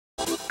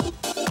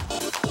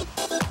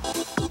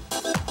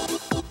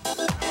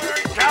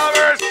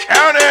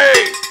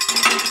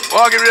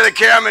Welcome to the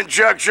Cam and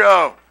Chuck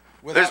Show.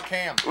 Without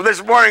Cam. Well,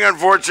 this morning,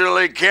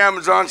 unfortunately, Cam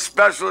is on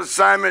special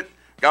assignment.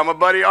 Got my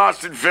buddy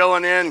Austin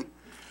filling in.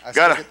 I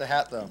still get the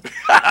hat, though.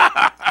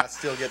 I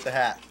still get the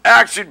hat.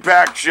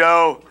 Action-packed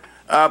show.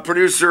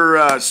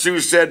 Producer Sue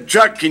said,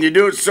 Chuck, can you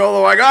do it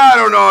solo? I go, I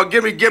don't know.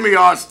 Give me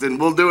Austin.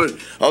 We'll do it.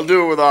 I'll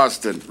do it with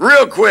Austin.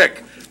 Real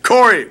quick,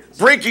 Corey,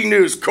 breaking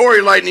news.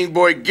 Corey Lightning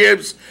Boy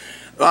Gibbs.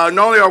 Not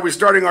only are we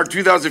starting our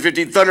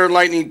 2015 Thunder and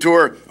Lightning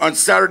Tour on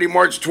Saturday,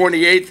 March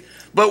 28th,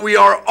 but we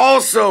are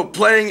also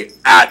playing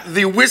at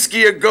the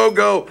Whiskey A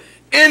Go-Go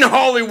in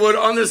Hollywood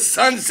on the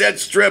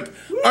Sunset Strip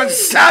on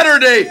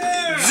Saturday,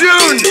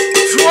 June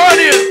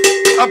 20th.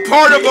 A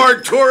part of our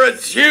tour.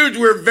 It's huge.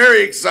 We're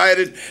very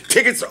excited.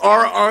 Tickets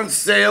are on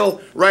sale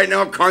right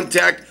now.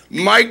 Contact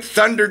Mike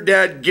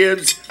Thunderdad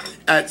Gibbs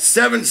at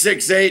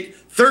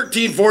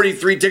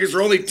 768-1343. Tickets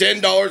are only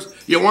 $10.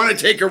 You want to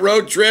take a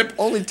road trip?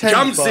 Only $10.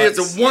 Come see it.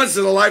 It's a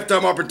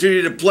once-in-a-lifetime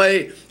opportunity to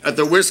play at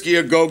the Whiskey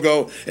A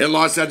Go-Go in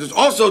Los Angeles.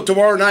 Also,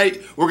 tomorrow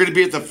night, we're going to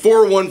be at the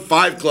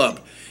 415 Club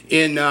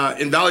in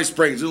Valley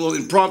Springs. A little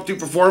impromptu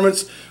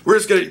performance. We're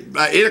just going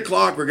to, 8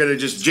 o'clock, we're going to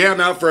just jam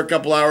out for a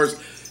couple hours.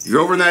 If you're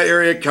over in that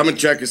area, come and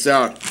check us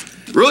out.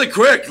 Really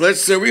quick,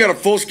 we got a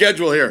full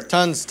schedule here.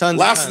 Tons.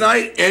 Last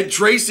night, Ed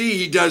Tracy,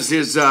 he does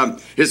his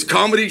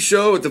comedy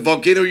show at the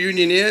Volcano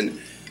Union Inn.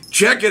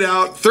 Check it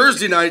out.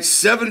 Thursday night,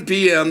 7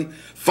 p.m.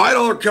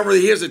 $5 cover.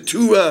 He has a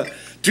two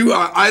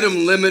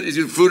item limit. Is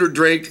it food or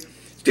drink?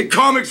 Get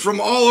comics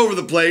from all over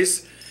the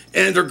place,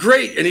 and they're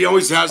great. And he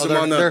always has them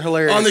on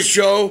the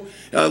show.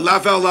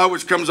 Laugh Out Loud,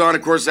 which comes on,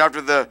 of course, after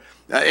the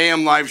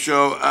AM live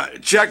show.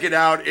 Check it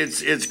out.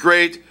 It's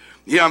great.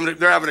 Yeah,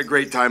 they're having a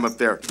great time up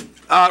there.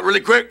 Really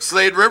quick,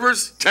 Slade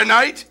Rivers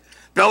tonight,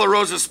 Bella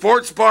Rosa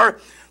Sports Bar.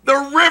 The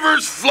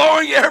Rivers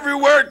Flowing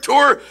Everywhere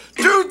Tour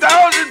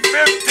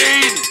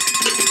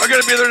 2015 are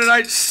going to be there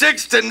tonight,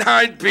 6 to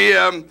 9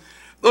 p.m.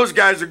 Those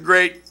guys are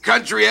great.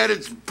 Country at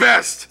its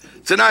best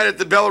tonight at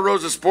the Bella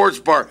Rosa Sports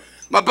Bar.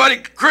 My buddy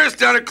Chris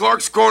down at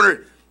Clark's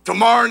Corner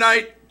tomorrow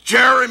night.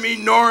 Jeremy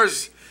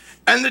Norris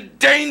and the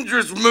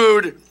Dangerous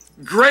Mood.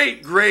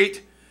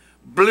 Great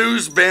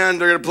blues band.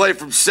 They're going to play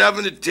from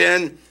 7 to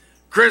 10.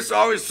 Chris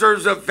always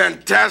serves up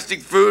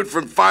fantastic food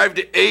from 5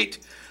 to 8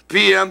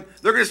 p.m.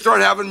 They're going to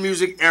start having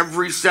music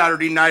every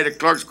Saturday night at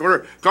Clark's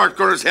Corner. Clark's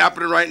Corner is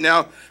happening right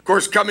now. Of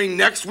course, coming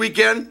next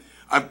weekend,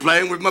 I'm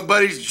playing with my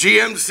buddies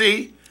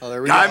GMC,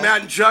 Guy,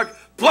 Matt, and Chuck,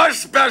 plus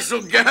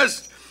special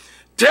guest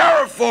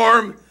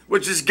Terraform,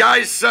 which is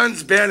Guy's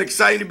son's band,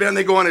 exciting band.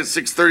 They go on at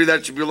 6:30.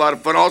 That should be a lot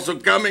of fun. Also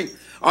coming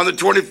on the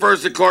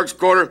 21st at Clark's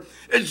Corner,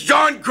 it's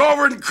John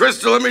Culver and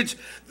Crystal Image,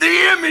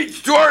 the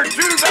Image Tour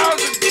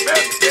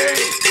 2015.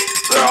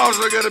 They're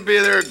also going to be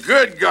there.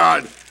 Good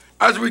God.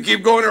 As we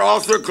keep going there,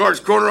 also at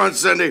Clark's Corner on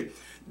Sunday,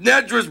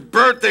 Nedra's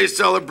birthday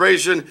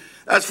celebration.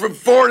 That's from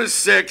 4 to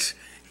 6.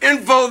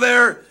 Info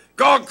there.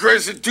 Call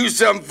Chris at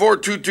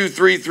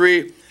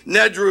 274-2233.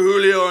 Nedra,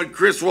 Julio, and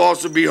Chris will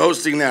also be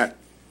hosting that.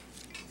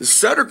 The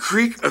Sutter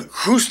Creek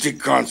Acoustic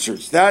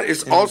Concerts. That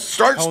is all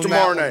starts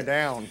tomorrow night.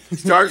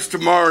 Starts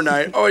tomorrow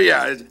night. Oh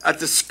yeah, at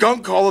the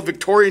Skunk Hall of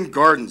Victorian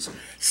Gardens,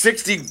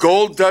 60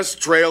 Gold Dust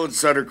Trail in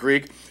Sutter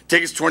Creek.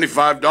 Tickets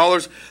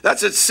 $25.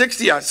 That's at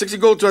 60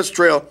 Gold Dust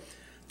Trail.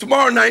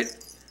 Tomorrow night,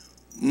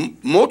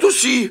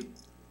 Motoshi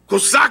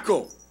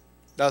Kosako.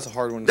 That's a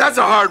hard one. That's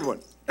a hard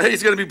one.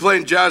 He's going to be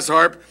playing jazz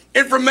harp.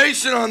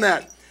 Information on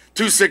that,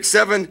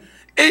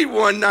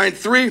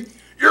 267-8193.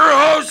 Your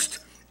host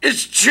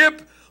is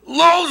Chip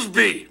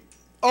Lolsby.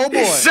 Oh, boy.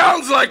 He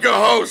sounds like a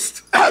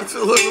host.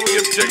 Absolutely. We'll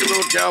give Chick a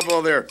little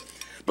cowbell there.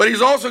 But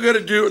he's also going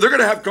to they're going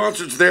to have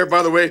concerts there,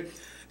 by the way,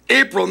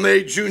 April,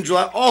 May, June,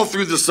 July, all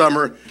through the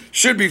summer.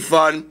 Should be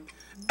fun.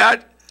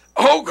 At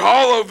Oak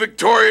Hollow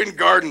Victorian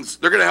Gardens.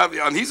 They're going to have,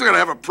 he's going to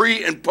have a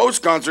pre and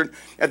post concert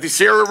at the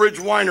Sierra Ridge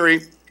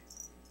Winery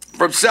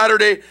from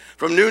Saturday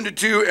from noon to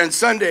 2 and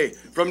Sunday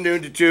from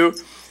noon to 2.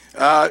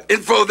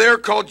 Info there,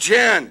 call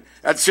Jan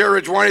at Sierra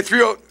Ridge Winery,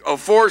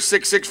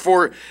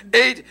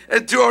 304-6648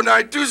 and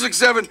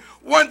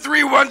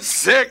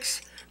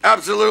 209-267-1316.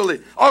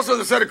 Absolutely. Also,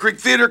 the Sutter Creek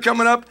Theater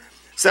coming up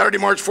Saturday,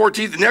 March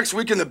 14th. Next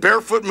week in the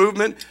Barefoot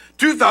Movement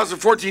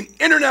 2014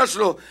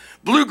 International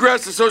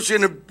Bluegrass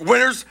Association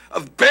winners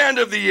of Band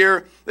of the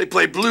Year. They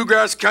play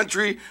bluegrass,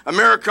 country,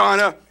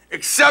 Americana,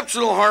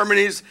 exceptional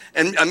harmonies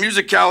and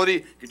musicality.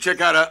 You can check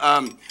out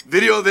a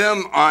video of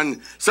them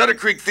on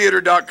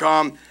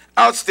SutterCreekTheater.com.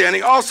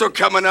 Outstanding. Also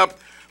coming up,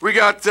 we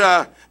got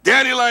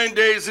Dandelion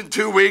Days in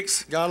 2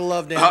 weeks. Gotta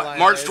love Dandelion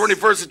March Days.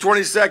 21st and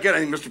 22nd. I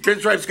think Mr.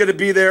 Pinstripe's going to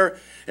be there,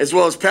 as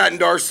well as Pat and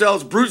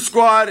Darcell's Brute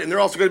Squad, and they're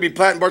also going to be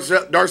Pat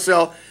and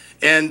Darcell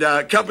and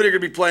company are going to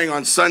be playing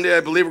on Sunday. I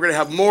believe we're going to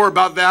have more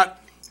about that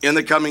in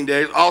the coming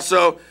days.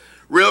 Also,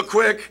 real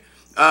quick,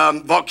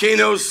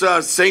 Volcano's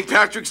St.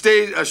 Patrick's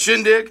Day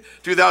Shindig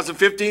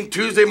 2015,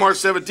 Tuesday, March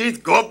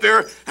 17th. Go up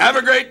there. Have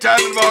a great time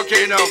in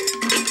Volcano.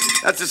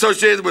 That's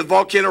associated with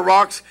Volcano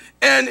Rocks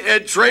and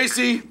Ed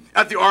Tracy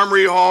at the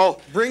Armory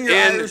Hall. Bring your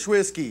Irish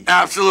whiskey.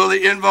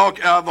 Absolutely. In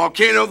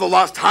Volcano, the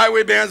Lost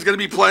Highway Band is going to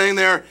be playing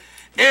there.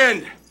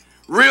 And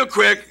real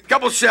quick, a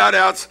couple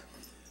shout-outs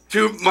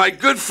to my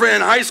good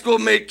friend, high school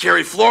mate,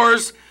 Carrie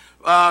Flores.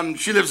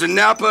 She lives in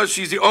Napa.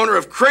 She's the owner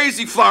of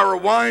Crazy Flower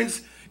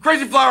Wines.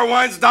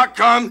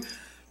 CrazyFlowerWines.com.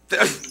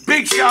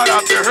 Big shout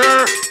out to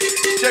her.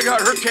 Check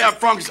out her Camp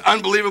Funk. It's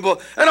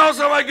unbelievable. And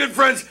also my good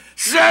friends,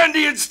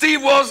 Sandy and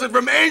Steve Wilson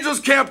from Angels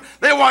Camp.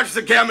 They watch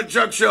the Cam and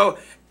Chuck show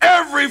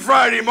every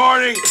Friday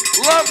morning.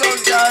 Love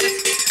those guys.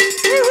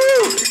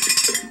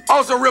 Woohoo!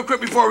 Also, real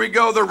quick before we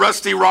go, the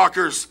Rusty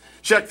Rockers.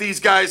 Check these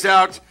guys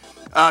out.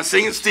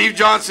 Singing Steve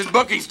Johnson.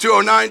 Bookings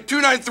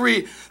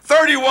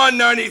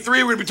 209-293-3193.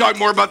 We're going to be talking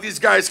more about these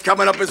guys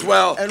coming up as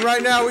well. And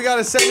right now, we got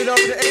to send it over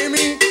to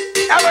Amy.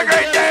 Have a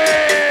great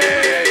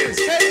day!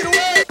 Take it away.